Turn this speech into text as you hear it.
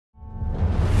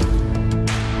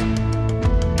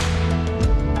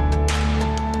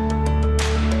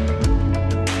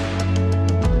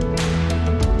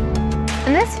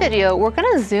this video, we're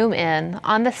going to zoom in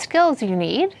on the skills you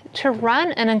need to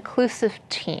run an inclusive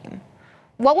team.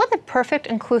 What would the perfect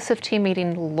inclusive team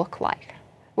meeting look like?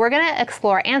 We're going to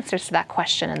explore answers to that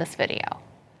question in this video.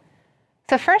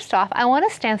 So first off, I want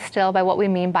to stand still by what we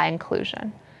mean by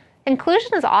inclusion.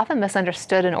 Inclusion is often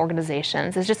misunderstood in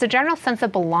organizations as just a general sense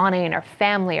of belonging or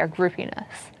family or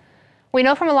groupiness. We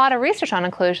know from a lot of research on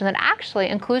inclusion that actually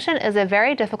inclusion is a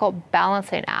very difficult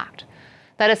balancing act.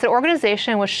 That it's an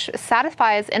organization which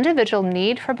satisfies individual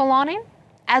need for belonging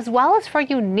as well as for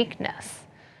uniqueness.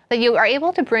 That you are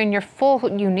able to bring your full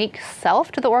unique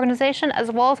self to the organization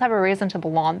as well as have a reason to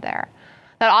belong there.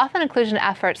 That often inclusion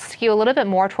efforts skew a little bit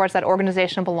more towards that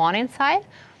organizational belonging side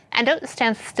and don't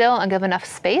stand still and give enough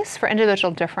space for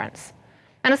individual difference.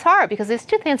 And it's hard because these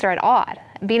two things are at odds.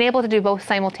 Being able to do both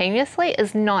simultaneously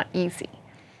is not easy.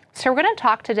 So we're going to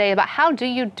talk today about how do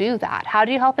you do that? How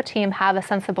do you help a team have a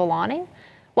sense of belonging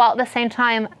while at the same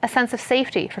time a sense of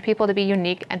safety for people to be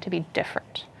unique and to be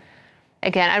different?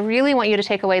 Again, I really want you to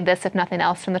take away this, if nothing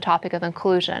else, from the topic of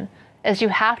inclusion, is you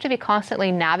have to be constantly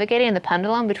navigating the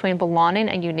pendulum between belonging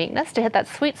and uniqueness to hit that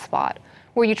sweet spot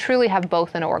where you truly have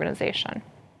both in an organization.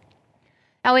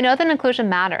 Now, we know that inclusion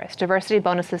matters. Diversity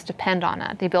bonuses depend on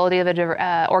it, the ability of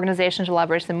an organization to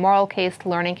leverage the moral case,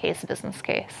 learning case, business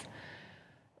case.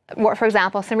 For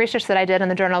example, some research that I did in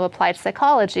the Journal of Applied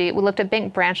Psychology, we looked at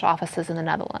bank branch offices in the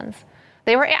Netherlands.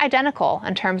 They were identical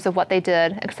in terms of what they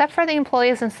did, except for the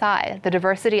employees inside, the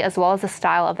diversity as well as the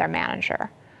style of their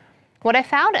manager. What I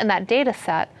found in that data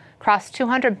set across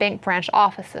 200 bank branch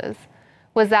offices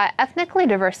was that ethnically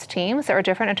diverse teams that were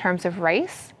different in terms of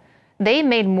race, they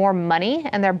made more money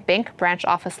in their bank branch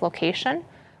office location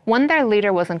when their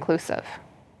leader was inclusive.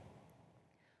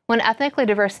 When ethnically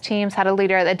diverse teams had a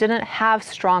leader that didn't have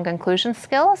strong inclusion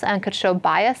skills and could show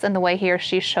bias in the way he or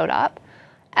she showed up,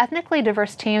 ethnically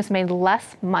diverse teams made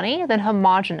less money than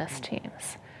homogeneous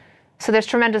teams. So there's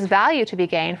tremendous value to be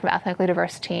gained from ethnically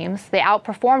diverse teams. They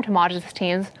outperformed homogeneous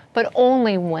teams, but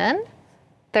only when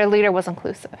their leader was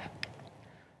inclusive.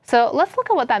 So let's look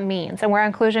at what that means and where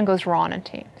inclusion goes wrong in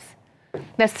teams.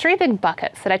 There's three big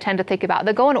buckets that I tend to think about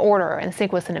that go in order in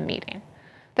sequence in a meeting.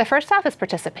 The first off is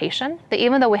participation, that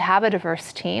even though we have a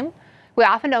diverse team, we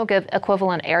often don't give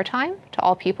equivalent airtime to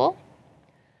all people.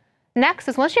 Next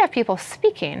is once you have people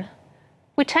speaking,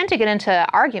 we tend to get into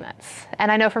arguments. And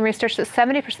I know from research that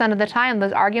 70% of the time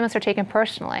those arguments are taken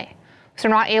personally. So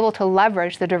we're not able to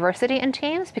leverage the diversity in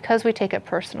teams because we take it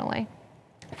personally.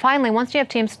 Finally, once you have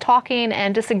teams talking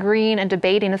and disagreeing and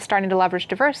debating and starting to leverage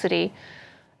diversity,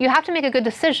 you have to make a good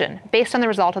decision based on the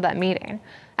result of that meeting.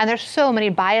 And there's so many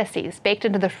biases baked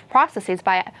into the processes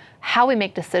by how we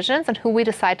make decisions and who we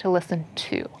decide to listen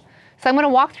to. So I'm going to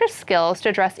walk through skills to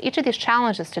address each of these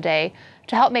challenges today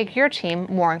to help make your team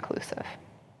more inclusive.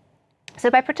 So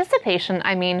by participation,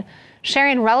 I mean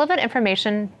sharing relevant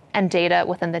information and data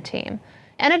within the team.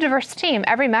 In a diverse team,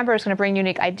 every member is going to bring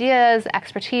unique ideas,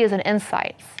 expertise, and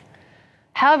insights.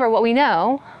 However, what we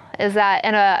know is that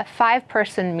in a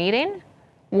 5-person meeting,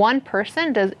 one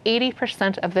person does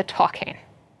 80% of the talking.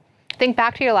 Think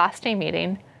back to your last team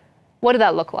meeting. What did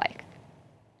that look like?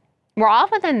 More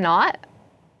often than not,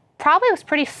 probably it was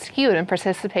pretty skewed in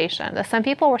participation, that some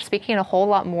people were speaking a whole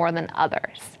lot more than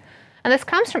others. And this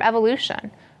comes from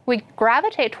evolution. We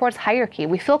gravitate towards hierarchy.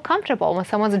 We feel comfortable when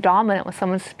someone's dominant, when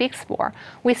someone speaks more.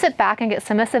 We sit back and get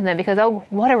submissive then because, oh,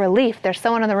 what a relief, there's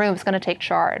someone in the room who's going to take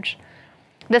charge.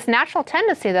 This natural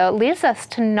tendency, though, leads us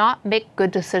to not make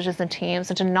good decisions in teams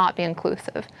and to not be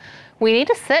inclusive. We need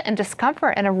to sit in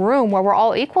discomfort in a room where we're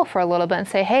all equal for a little bit and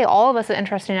say, hey, all of us have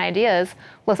interesting ideas.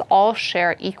 Let's all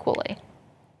share equally.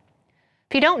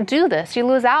 If you don't do this, you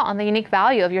lose out on the unique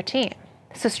value of your team.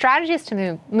 So strategies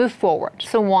to move forward.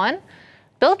 So one,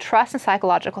 build trust and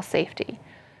psychological safety.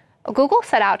 Google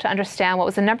set out to understand what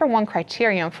was the #1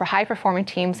 criterion for high-performing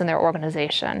teams in their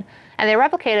organization. And they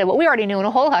replicated what we already knew in a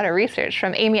whole lot of research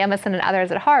from Amy Emerson and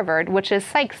others at Harvard, which is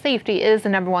psych safety is the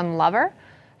 #1 lever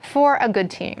for a good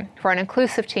team, for an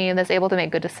inclusive team that's able to make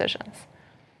good decisions.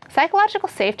 Psychological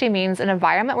safety means an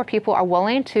environment where people are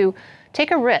willing to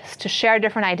take a risk, to share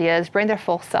different ideas, bring their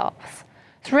full selves.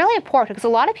 It's really important because a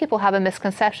lot of people have a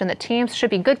misconception that teams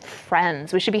should be good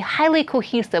friends. We should be highly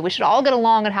cohesive. We should all get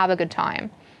along and have a good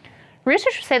time.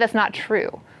 Researchers say that's not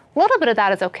true. A little bit of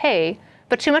that is okay,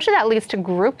 but too much of that leads to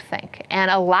groupthink and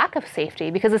a lack of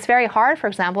safety because it's very hard, for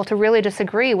example, to really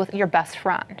disagree with your best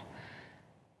friend.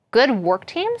 Good work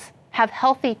teams have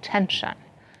healthy tension.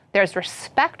 There's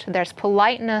respect, there's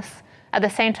politeness. At the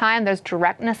same time, there's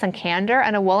directness and candor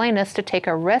and a willingness to take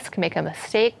a risk, make a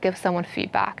mistake, give someone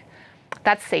feedback.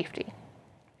 That's safety.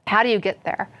 How do you get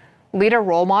there? Leader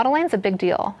role modeling is a big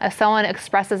deal. If someone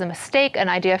expresses a mistake, an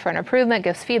idea for an improvement,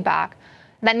 gives feedback,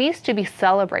 that needs to be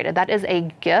celebrated. That is a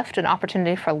gift, an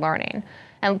opportunity for learning.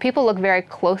 And people look very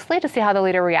closely to see how the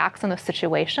leader reacts in those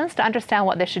situations to understand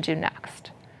what they should do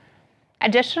next.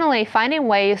 Additionally, finding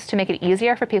ways to make it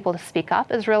easier for people to speak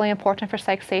up is really important for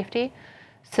psych safety.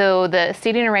 So the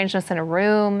seating arrangements in a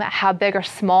room, how big or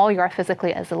small you are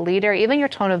physically as a leader, even your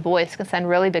tone of voice can send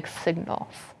really big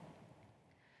signals.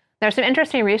 There's some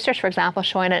interesting research, for example,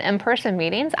 showing that in in-person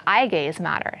meetings, eye gaze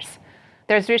matters.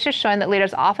 There's research showing that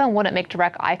leaders often wouldn't make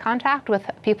direct eye contact with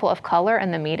people of color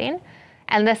in the meeting,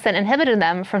 and this then inhibited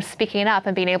them from speaking up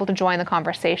and being able to join the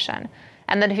conversation.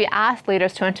 And that if you asked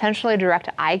leaders to intentionally direct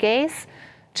eye gaze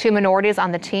to minorities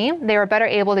on the team, they were better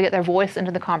able to get their voice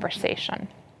into the conversation.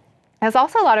 There's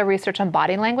also a lot of research on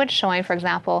body language showing, for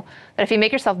example, that if you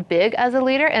make yourself big as a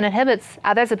leader, it inhibits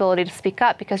others' ability to speak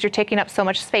up because you're taking up so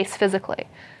much space physically.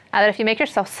 And that if you make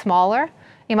yourself smaller,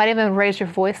 you might even raise your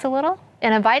voice a little.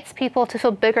 It invites people to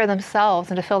feel bigger themselves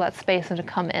and to fill that space and to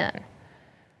come in.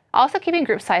 Also, keeping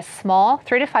group size small,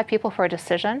 3 to 5 people for a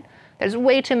decision. There's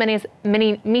way too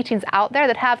many meetings out there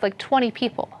that have like 20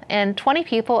 people. And 20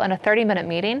 people in a 30-minute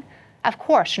meeting, of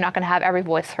course, you're not going to have every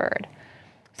voice heard.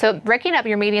 So breaking up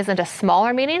your meetings into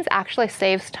smaller meetings actually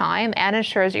saves time and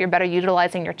ensures that you're better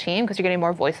utilizing your team because you're getting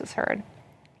more voices heard.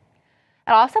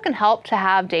 It also can help to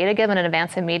have data given in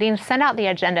advance of meetings. Send out the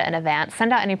agenda in advance.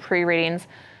 Send out any pre-readings.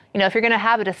 If you're going to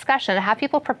have a discussion, have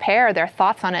people prepare their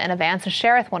thoughts on it in advance and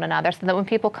share with one another so that when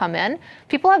people come in,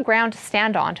 people have ground to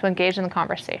stand on to engage in the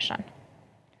conversation.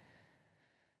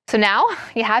 So now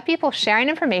you have people sharing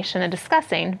information and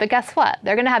discussing, but guess what?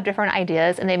 They're going to have different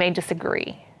ideas and they may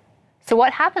disagree. So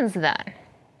what happens then?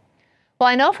 Well,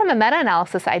 I know from a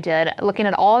meta-analysis I did, looking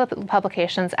at all the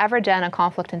publications ever done on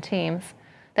conflict in teams,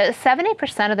 that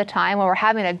 70% of the time when we're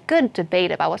having a good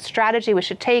debate about what strategy we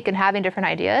should take and having different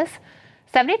ideas,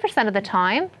 70% of the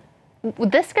time,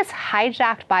 this gets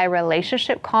hijacked by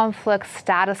relationship conflicts,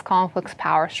 status conflicts,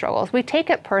 power struggles. We take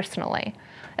it personally.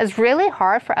 It's really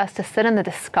hard for us to sit in the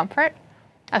discomfort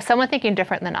of someone thinking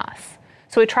different than us.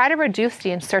 So we try to reduce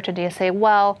the uncertainty and say,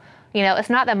 well, it's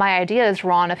not that my idea is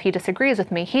wrong if he disagrees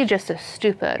with me. He just is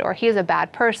stupid, or he's a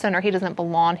bad person, or he doesn't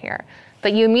belong here.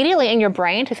 But you immediately, in your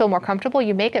brain, to feel more comfortable,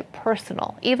 you make it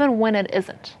personal, even when it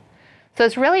isn't. So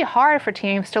it's really hard for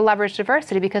teams to leverage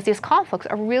diversity because these conflicts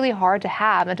are really hard to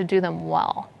have and to do them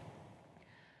well.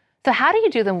 So how do you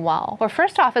do them well? Well,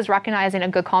 first off is recognizing a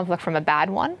good conflict from a bad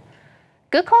one.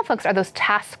 Good conflicts are those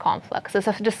task conflicts. It's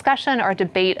a discussion or a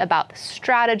debate about the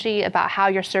strategy, about how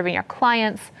you're serving your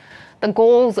clients, the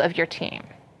goals of your team.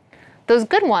 Those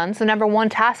good ones, the number one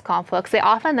task conflicts, they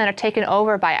often then are taken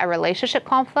over by a relationship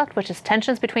conflict, which is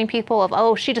tensions between people of,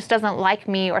 oh, she just doesn't like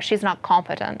me or she's not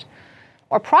competent.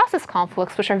 Or process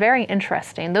conflicts, which are very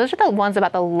interesting. Those are the ones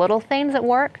about the little things at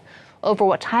work, over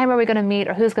what time are we going to meet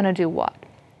or who's going to do what.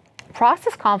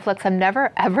 Process conflicts have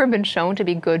never, ever been shown to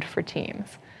be good for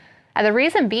teams. And the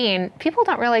reason being, people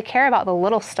don't really care about the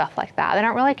little stuff like that. They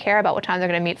don't really care about what time they're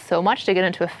going to meet so much to get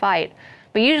into a fight.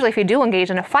 But usually if you do engage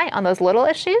in a fight on those little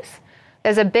issues,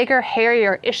 there's a bigger,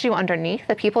 hairier issue underneath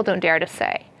that people don't dare to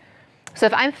say. So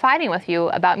if I'm fighting with you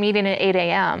about meeting at 8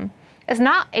 a.m., it's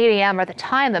not 8 a.m. or the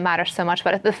time that matters so much,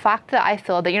 but the fact that I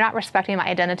feel that you're not respecting my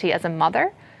identity as a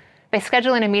mother by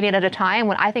scheduling a meeting at a time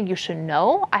when I think you should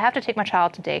know I have to take my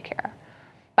child to daycare.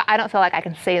 But I don't feel like I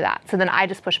can say that, so then I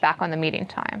just push back on the meeting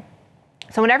time.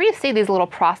 So whenever you see these little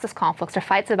process conflicts or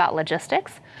fights about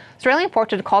logistics, it's really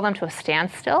important to call them to a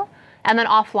standstill and then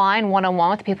offline, one-on-one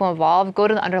with the people involved, go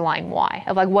to the underlying why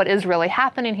of like what is really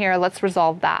happening here, let's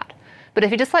resolve that. But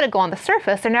if you just let it go on the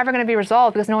surface, they're never going to be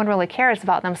resolved because no one really cares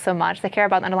about them so much. They care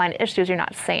about the underlying issues you're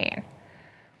not saying.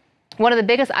 One of the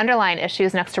biggest underlying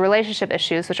issues next to relationship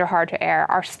issues, which are hard to air,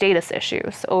 are status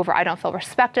issues over I don't feel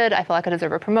respected, I feel like I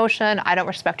deserve a promotion, I don't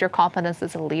respect your competence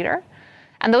as a leader.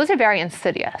 And those are very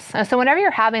insidious. And so whenever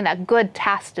you're having that good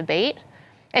task debate,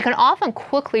 it can often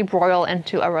quickly broil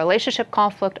into a relationship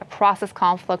conflict, a process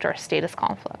conflict, or a status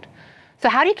conflict. So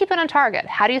how do you keep it on target?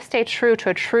 How do you stay true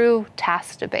to a true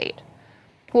task debate?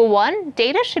 Well, one,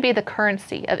 data should be the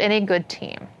currency of any good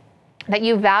team. That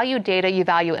you value data, you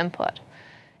value input.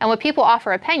 And when people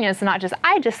offer opinions, it's not just,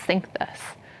 I just think this.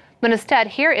 But instead,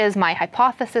 here is my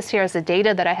hypothesis, here's the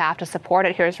data that I have to support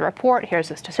it, here's a report, here's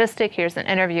a statistic, here's an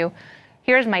interview,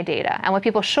 here's my data. And when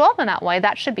people show up in that way,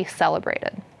 that should be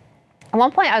celebrated. At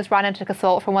one point, I was brought in to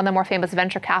consult for one of the more famous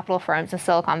venture capital firms in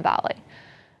Silicon Valley.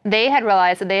 They had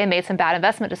realized that they had made some bad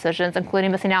investment decisions,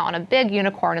 including missing out on a big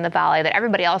unicorn in the valley that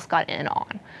everybody else got in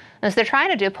on. And so they're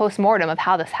trying to do a post-mortem of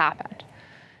how this happened.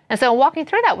 And so walking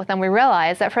through that with them, we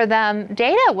realized that for them,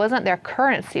 data wasn't their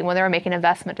currency when they were making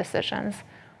investment decisions.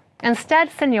 Instead,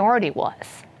 seniority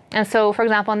was. And so, for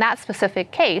example, in that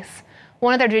specific case,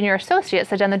 one of their junior associates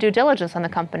had done the due diligence on the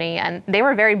company, and they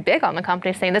were very big on the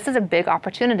company, saying, this is a big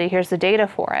opportunity, here's the data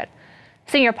for it.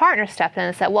 Senior partner stepped in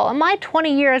and said, well, in my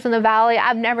 20 years in the Valley,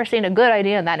 I've never seen a good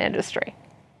idea in that industry.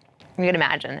 You can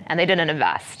imagine, and they didn't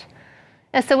invest.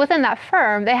 And so within that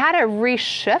firm, they had to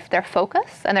reshift their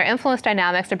focus and their influence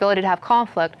dynamics, their ability to have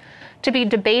conflict, to be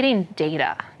debating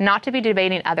data, not to be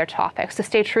debating other topics, to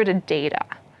stay true to data,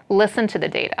 listen to the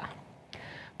data.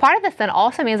 Part of this then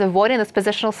also means avoiding those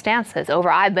positional stances over,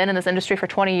 I've been in this industry for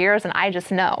 20 years and I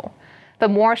just know.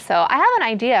 But more so, I have an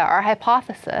idea or a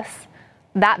hypothesis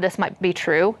that this might be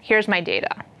true, here's my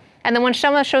data. And then when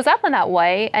someone shows up in that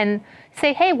way and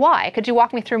say, hey, why? Could you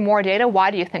walk me through more data?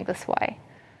 Why do you think this way?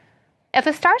 If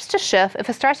it starts to shift, if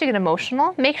it starts to get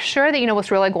emotional, make sure that you know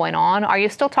what's really going on. Are you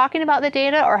still talking about the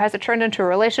data, or has it turned into a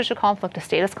relationship conflict, a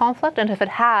status conflict? And if it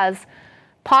has,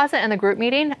 pause it in the group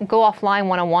meeting, go offline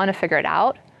one-on-one to figure it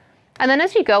out. And then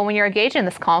as you go, when you're engaging in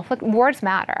this conflict, words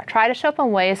matter. Try to show up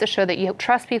in ways to show that you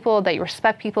trust people, that you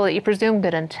respect people, that you presume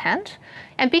good intent,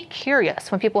 and be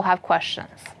curious when people have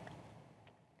questions.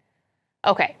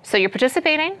 Okay, so you're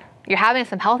participating. You're having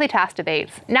some healthy task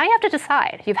debates. Now you have to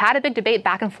decide. You've had a big debate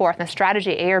back and forth in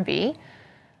strategy A or B.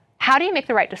 How do you make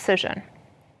the right decision?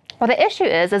 Well, the issue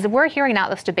is we're hearing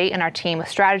out this debate in our team with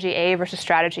strategy A versus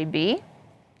strategy B.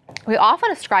 We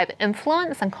often ascribe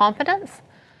influence and competence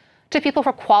to people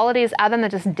for qualities other than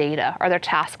just data or their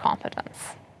task competence.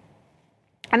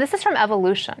 And this is from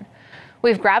evolution.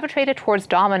 We've gravitated towards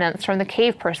dominance from the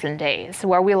cave person days,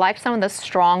 where we like someone that's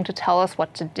strong to tell us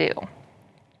what to do.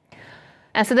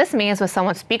 And so this means when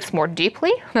someone speaks more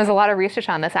deeply, there's a lot of research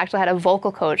on this. I actually had a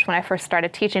vocal coach when I first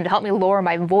started teaching to help me lower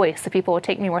my voice so people would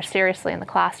take me more seriously in the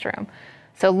classroom.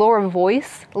 So lower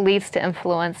voice leads to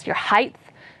influence. Your height,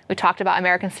 we talked about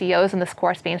American CEOs in this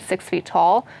course being 6 feet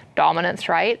tall, dominance,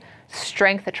 right?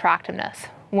 Strength, attractiveness.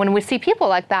 When we see people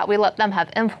like that, we let them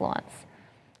have influence.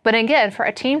 But again, for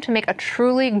a team to make a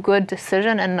truly good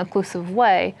decision in an inclusive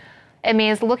way, it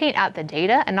means looking at the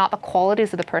data and not the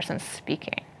qualities of the person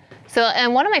speaking. So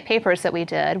in one of my papers that we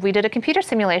did a computer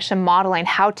simulation modeling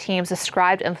how teams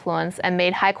ascribed influence and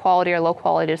made high quality or low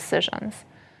quality decisions.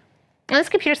 In this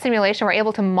computer simulation, we're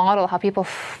able to model how people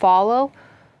follow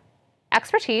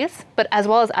expertise, but as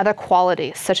well as other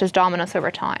qualities, such as dominance over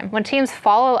time. When teams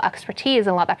follow expertise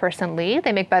and let that person lead,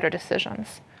 they make better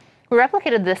decisions. We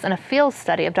replicated this in a field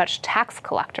study of Dutch tax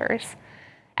collectors.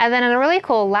 And then in a really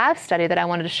cool lab study that I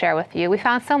wanted to share with you, we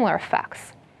found similar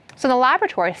effects. So in the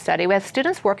laboratory study, we had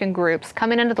students work in groups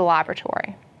coming into the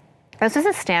laboratory. This is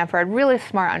at Stanford, really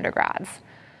smart undergrads.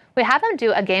 We had them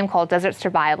do a game called Desert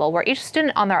Survival, where each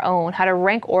student on their own had to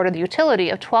rank order the utility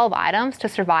of 12 items to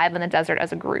survive in the desert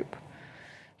as a group.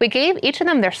 We gave each of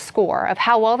them their score of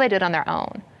how well they did on their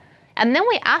own. And then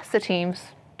we asked the teams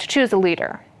to choose a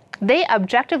leader. They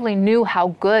objectively knew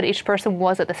how good each person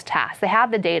was at this task. They had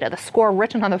the data, the score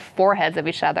written on the foreheads of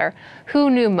each other,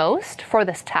 who knew most for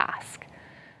this task.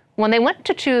 When they went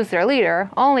to choose their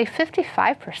leader, only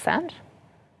 55%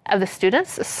 of the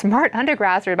students, smart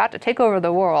undergrads who are about to take over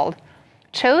the world,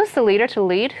 chose the leader to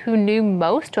lead who knew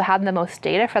most, who had the most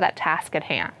data for that task at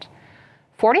hand.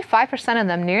 45% of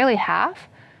them, nearly half,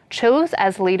 chose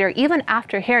as leader even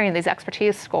after hearing these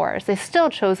expertise scores. They still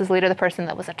chose as leader the person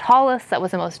that was the tallest, that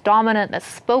was the most dominant, that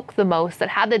spoke the most, that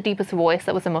had the deepest voice,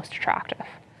 that was the most attractive.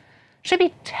 Should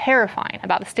be terrifying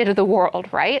about the state of the world,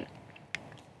 right?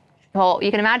 Well,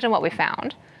 you can imagine what we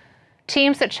found.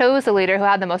 Teams that chose the leader who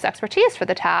had the most expertise for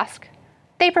the task,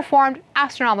 they performed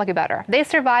astronomically better. They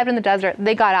survived in the desert,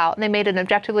 they got out, and they made an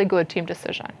objectively good team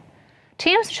decision.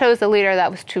 Teams chose the leader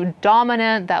that was too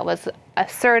dominant, that was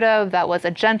assertive, that was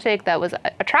agentic, that was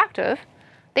attractive.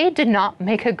 They did not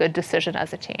make a good decision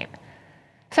as a team.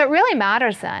 So it really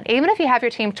matters then, even if you have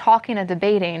your team talking and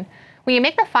debating, when you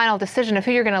make the final decision of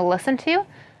who you're going to listen to,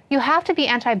 you have to be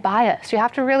anti-biased. You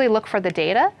have to really look for the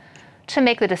data to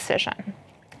make the decision.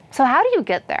 So how do you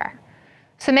get there?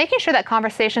 So making sure that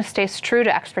conversation stays true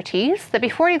to expertise, that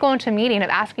before you go into a meeting of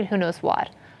asking who knows what.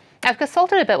 I've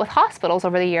consulted a bit with hospitals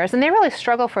over the years, and they really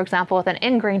struggle, for example, with an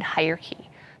ingrained hierarchy,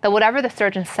 that whatever the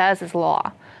surgeon says is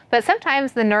law. But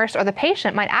sometimes the nurse or the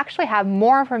patient might actually have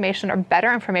more information or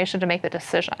better information to make the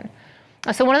decision.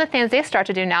 And so one of the things they start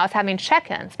to do now is having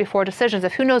check-ins before decisions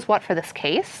of who knows what for this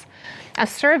case, and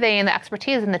surveying the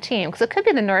expertise in the team, because it could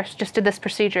be the nurse just did this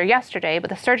procedure yesterday, but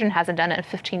the surgeon hasn't done it in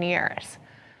 15 years.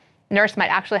 Nurse might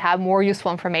actually have more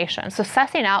useful information. So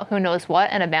sussing out who knows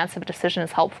what in advance of a decision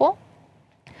is helpful.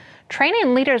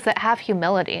 training leaders that have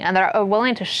humility and that are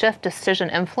willing to shift decision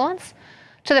influence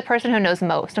to the person who knows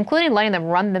most, including letting them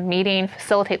run the meeting,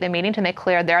 facilitate the meeting to make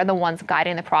clear they're the ones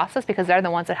guiding the process because they're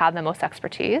the ones that have the most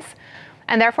expertise,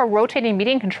 and therefore rotating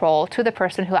meeting control to the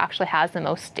person who actually has the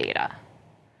most data.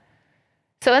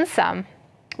 So in sum,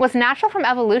 what's natural from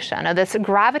evolution of this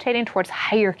gravitating towards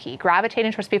hierarchy,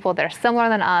 gravitating towards people that are similar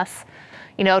than us,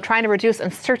 trying to reduce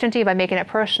uncertainty by making it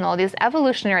personal, these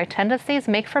evolutionary tendencies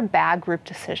make for bad group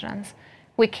decisions.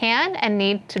 We can and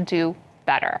need to do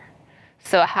better.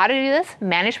 So how to do this?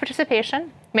 Manage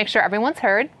participation, make sure everyone's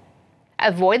heard,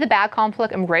 avoid the bad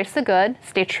conflict, embrace the good,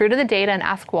 stay true to the data and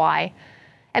ask why,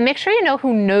 and make sure you know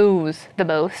who knows the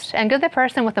most and give the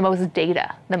person with the most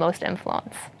data the most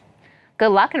influence. Good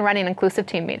luck in running inclusive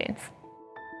team meetings.